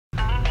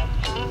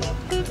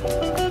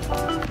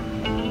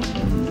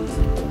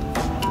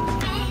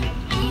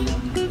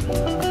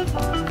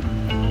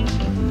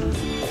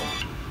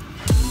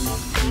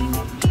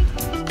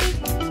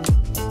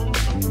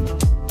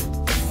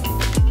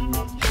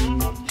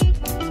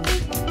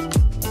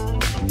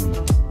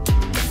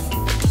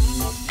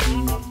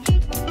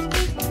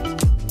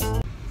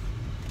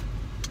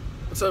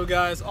What's up,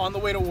 guys? On the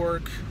way to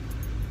work.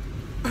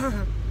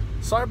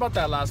 Sorry about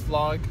that last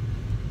vlog.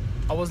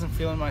 I wasn't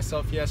feeling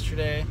myself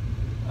yesterday,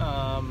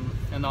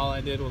 and all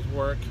I did was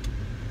work,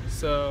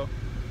 so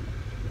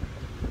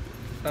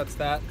that's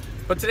that.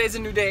 But today's a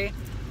new day,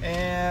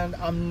 and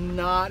I'm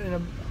not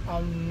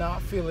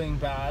feeling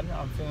bad.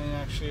 I'm feeling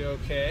actually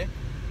okay.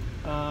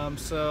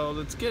 So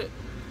let's get it.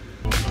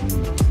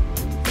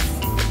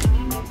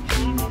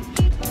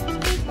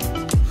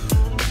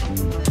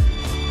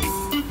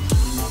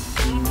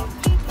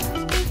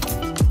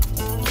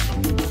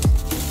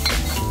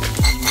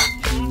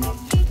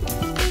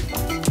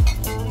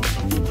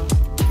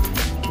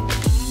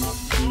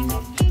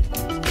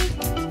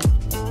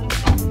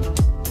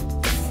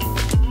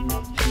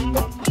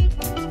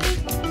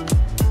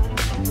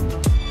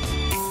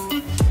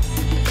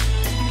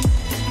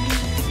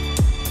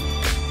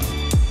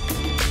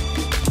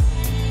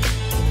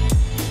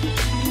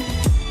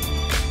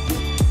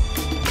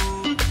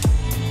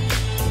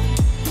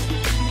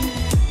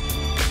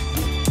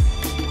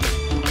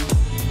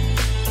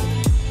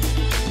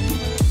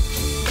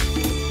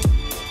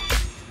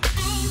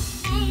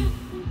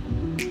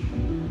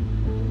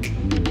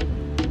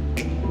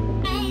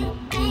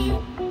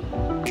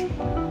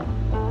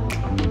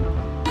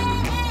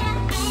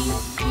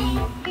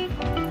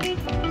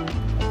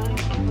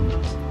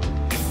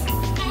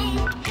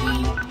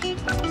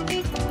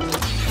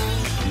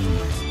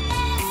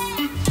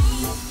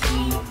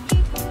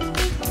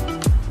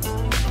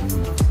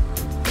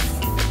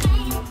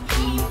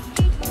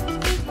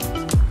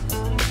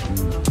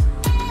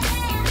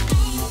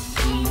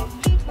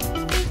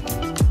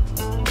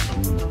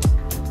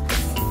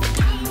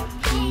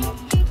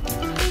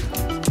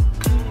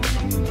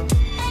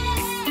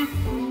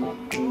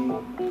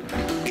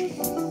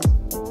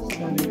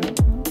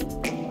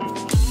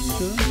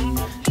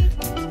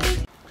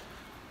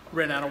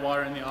 Ran out of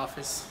water in the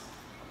office.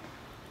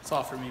 It's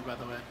all for me, by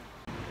the way.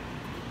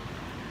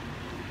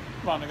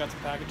 Rhonda got some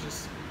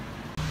packages.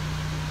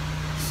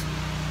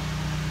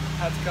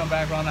 Had to come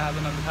back. Rhonda has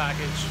another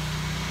package.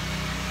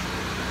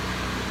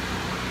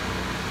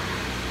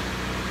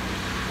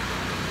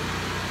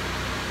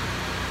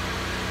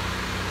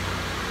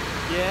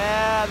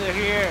 Yeah, they're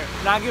here.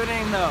 Not giving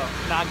in though.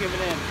 Not giving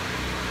in.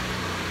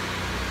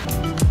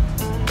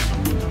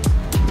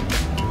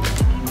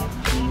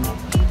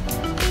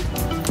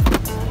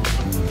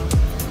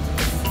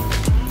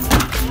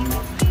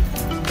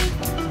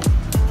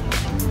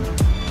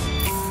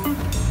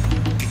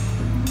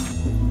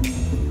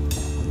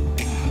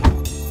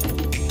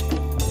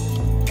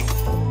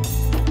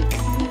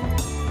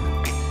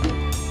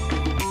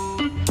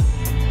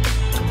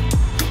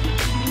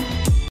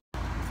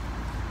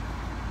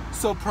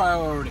 So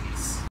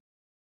priorities.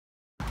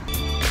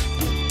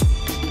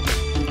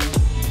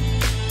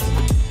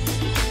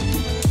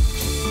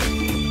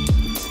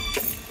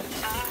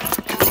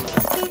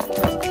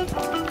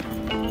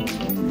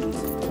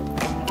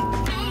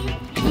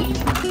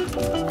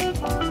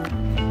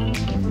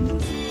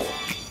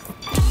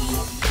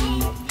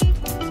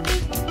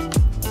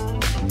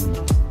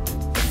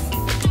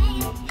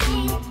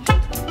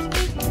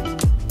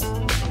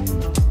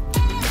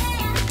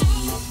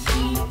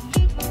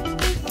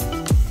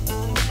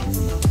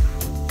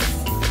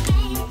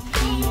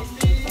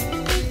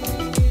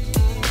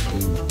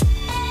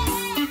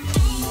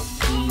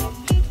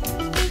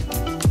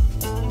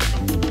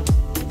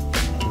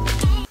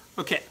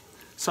 Okay,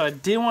 so I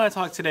did want to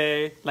talk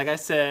today, like I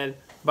said,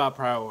 about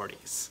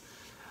priorities.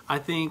 I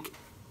think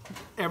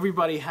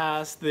everybody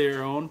has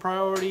their own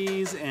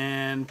priorities,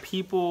 and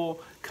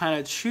people kind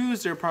of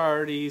choose their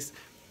priorities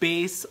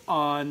based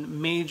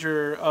on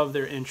major of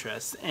their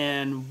interests,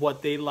 and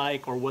what they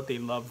like or what they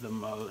love the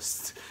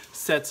most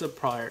sets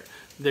apart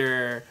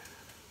their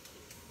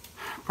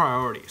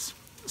priorities.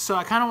 So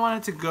I kind of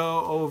wanted to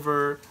go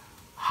over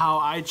how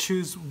I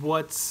choose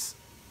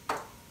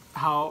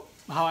how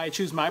I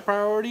choose my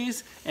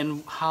priorities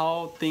and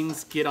how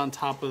things get on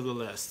top of the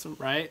list,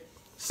 right?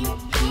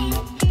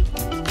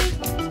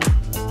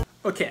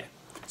 Okay,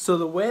 so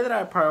the way that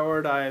I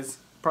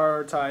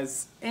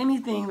prioritize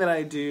anything that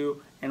I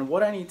do and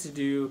what I need to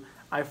do,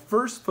 I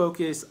first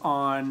focus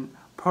on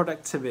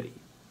productivity,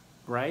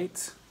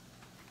 right?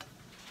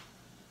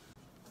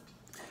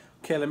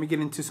 Okay, let me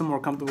get into some more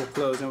comfortable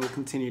clothes and we'll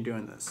continue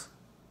doing this.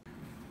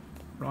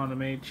 Rhonda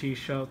made cheese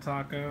shell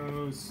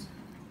tacos.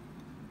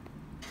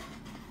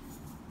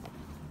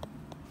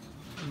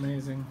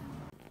 Amazing.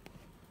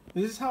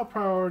 This is how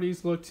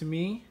priorities look to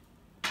me.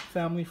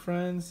 Family,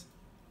 friends,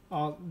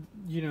 all,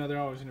 you know, they're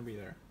always gonna be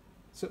there.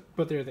 So,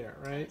 but they're there,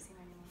 right?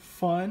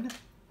 Fun,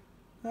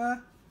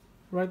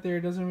 right there.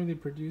 It doesn't really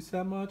produce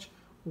that much.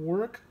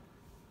 Work,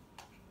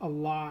 a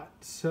lot.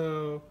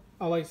 So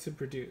I like to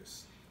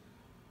produce.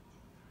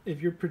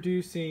 If you're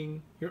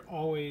producing, you're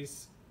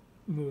always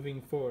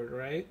moving forward,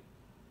 right?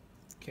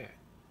 Okay.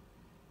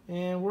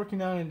 And working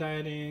out and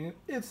dieting,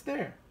 it's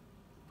there.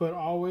 But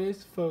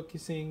always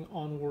focusing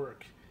on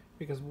work,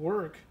 because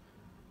work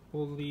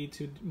will lead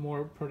to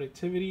more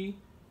productivity,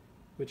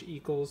 which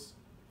equals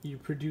you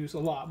produce a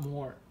lot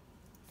more.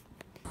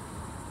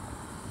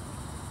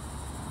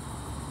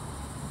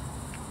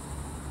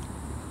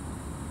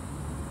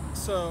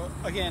 So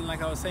again,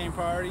 like I was saying,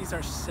 priorities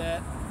are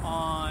set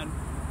on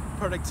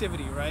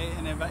productivity, right?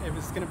 And if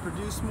it's going to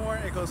produce more,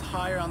 it goes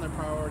higher on the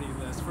priority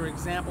list. For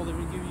example, let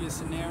me give you a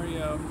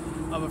scenario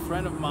of a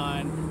friend of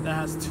mine that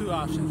has two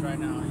options right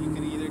now. He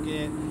can either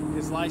get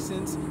his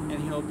license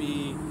and he'll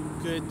be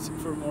good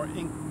for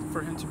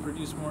for him to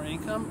produce more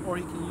income, or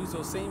he can use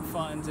those same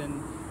funds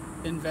and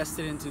invest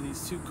it into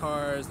these two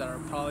cars that are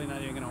probably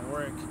not even going to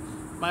work.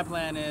 My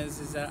plan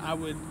is that I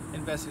would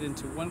invest it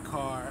into one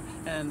car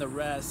and the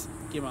rest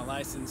get my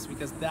license,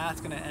 because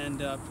that's going to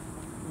end up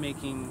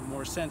making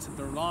more sense in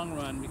the long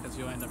run, because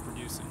you'll end up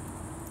producing.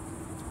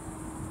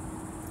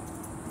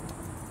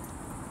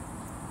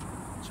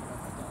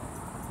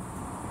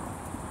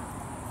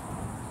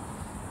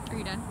 Are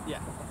you done? Yeah.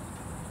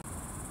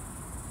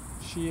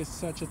 She is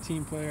such a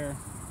team player.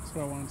 That's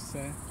what I wanted to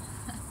say.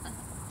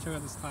 Check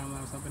out this time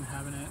lapse. I've been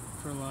having it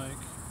for like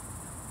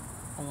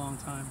a long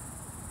time.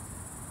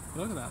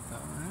 Look at that though,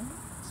 right?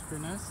 It's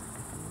pretty nice.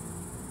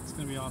 It's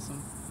gonna be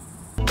awesome.